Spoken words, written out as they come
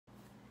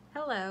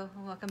Hello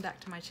and welcome back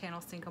to my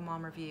channel, Single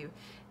Mom Review.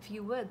 If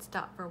you would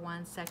stop for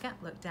 1 second,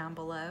 look down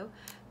below,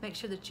 make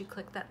sure that you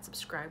click that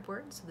subscribe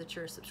word so that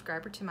you're a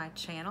subscriber to my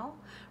channel.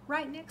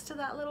 Right next to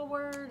that little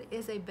word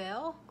is a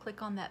bell.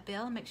 Click on that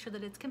bell and make sure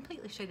that it's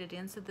completely shaded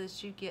in so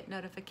that you get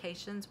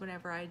notifications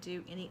whenever I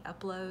do any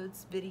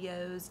uploads,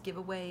 videos,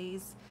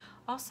 giveaways.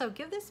 Also,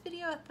 give this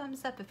video a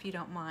thumbs up if you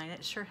don't mind.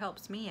 It sure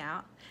helps me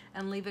out.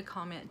 And leave a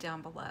comment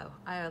down below.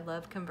 I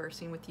love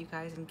conversing with you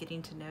guys and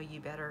getting to know you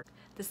better.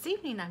 This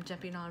evening I'm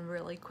jumping on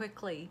really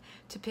quickly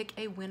to pick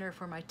a winner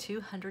for my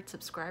 200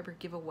 subscriber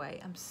giveaway.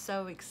 I'm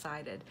so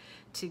excited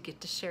to get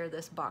to share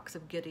this box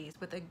of goodies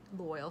with a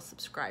loyal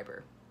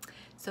subscriber.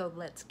 So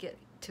let's get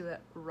to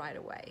it right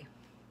away.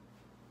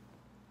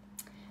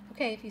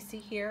 Okay, if you see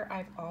here,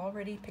 I've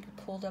already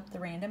pulled up the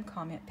random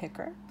comment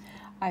picker.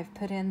 I've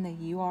put in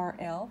the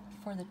URL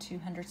for the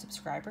 200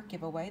 subscriber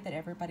giveaway that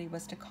everybody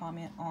was to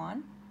comment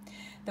on.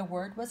 The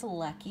word was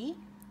lucky,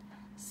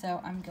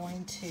 so I'm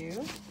going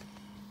to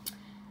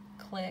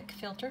click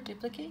filter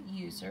duplicate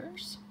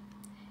users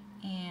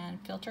and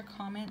filter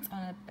comments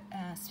on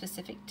a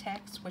specific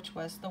text, which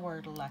was the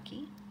word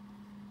lucky.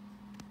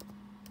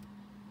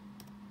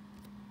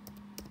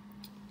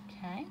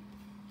 Okay.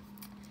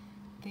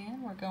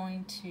 Then we're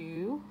going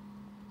to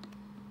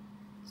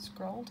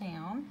scroll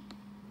down.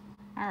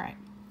 All right,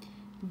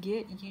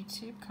 get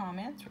YouTube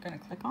comments. We're going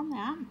to click on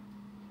that.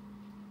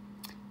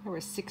 There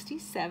were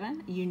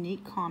 67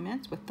 unique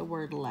comments with the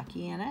word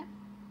lucky in it.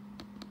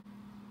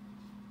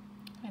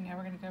 And now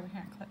we're going to go over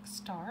here and click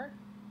start.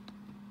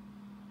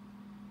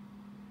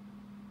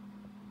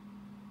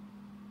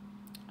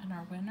 And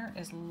our winner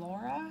is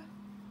Lara.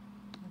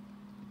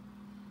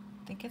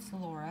 I think it's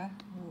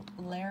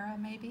Lara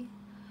maybe.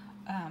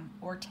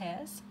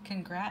 Ortiz,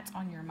 congrats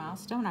on your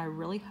milestone. I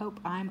really hope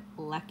I'm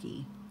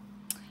lucky.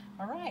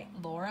 All right,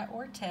 Lara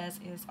Ortiz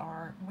is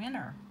our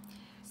winner.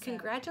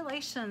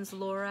 Congratulations,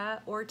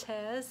 Lara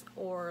Ortiz,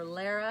 or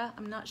Lara,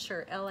 I'm not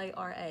sure,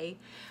 L-A-R-A.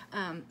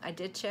 I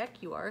did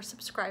check, you are a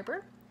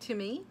subscriber to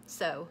me,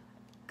 so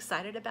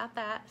excited about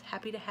that.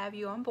 Happy to have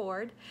you on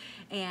board,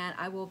 and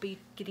I will be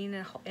getting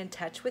in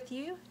touch with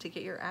you to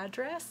get your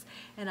address,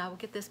 and I will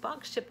get this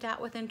box shipped out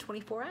within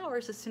 24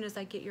 hours as soon as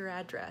I get your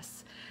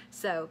address.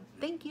 So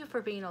thank you for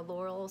being a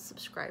loyal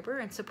subscriber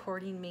and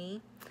supporting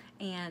me.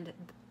 And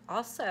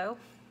also,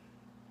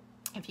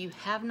 if you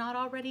have not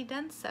already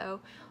done so,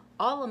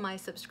 all of my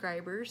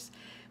subscribers,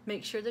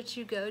 make sure that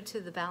you go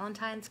to the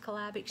Valentine's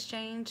Collab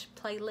Exchange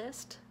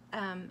playlist,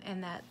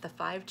 and that the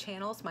 5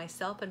 channels,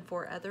 myself and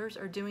 4 others,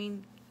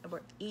 we're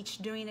each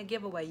doing a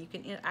giveaway. You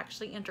can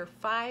actually enter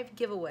 5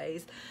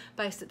 giveaways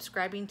by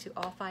subscribing to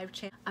all 5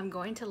 channels. I'm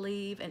going to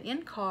leave an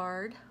end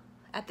card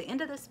at the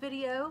end of this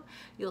video.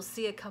 You'll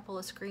see a couple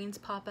of screens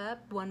pop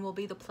up. One will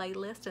be the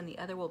playlist and the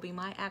other will be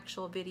my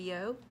actual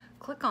video.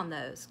 Click on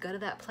those, go to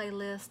that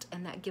playlist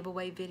and that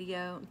giveaway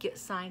video, get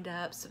signed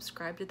up,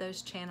 subscribe to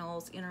those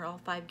channels, enter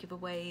all 5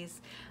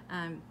 giveaways.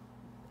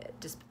 It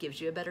just gives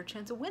you a better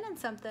chance of winning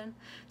something.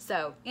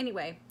 So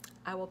anyway,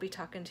 I will be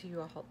talking to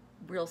you all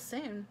real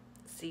soon.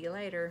 See you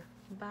later.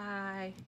 Bye.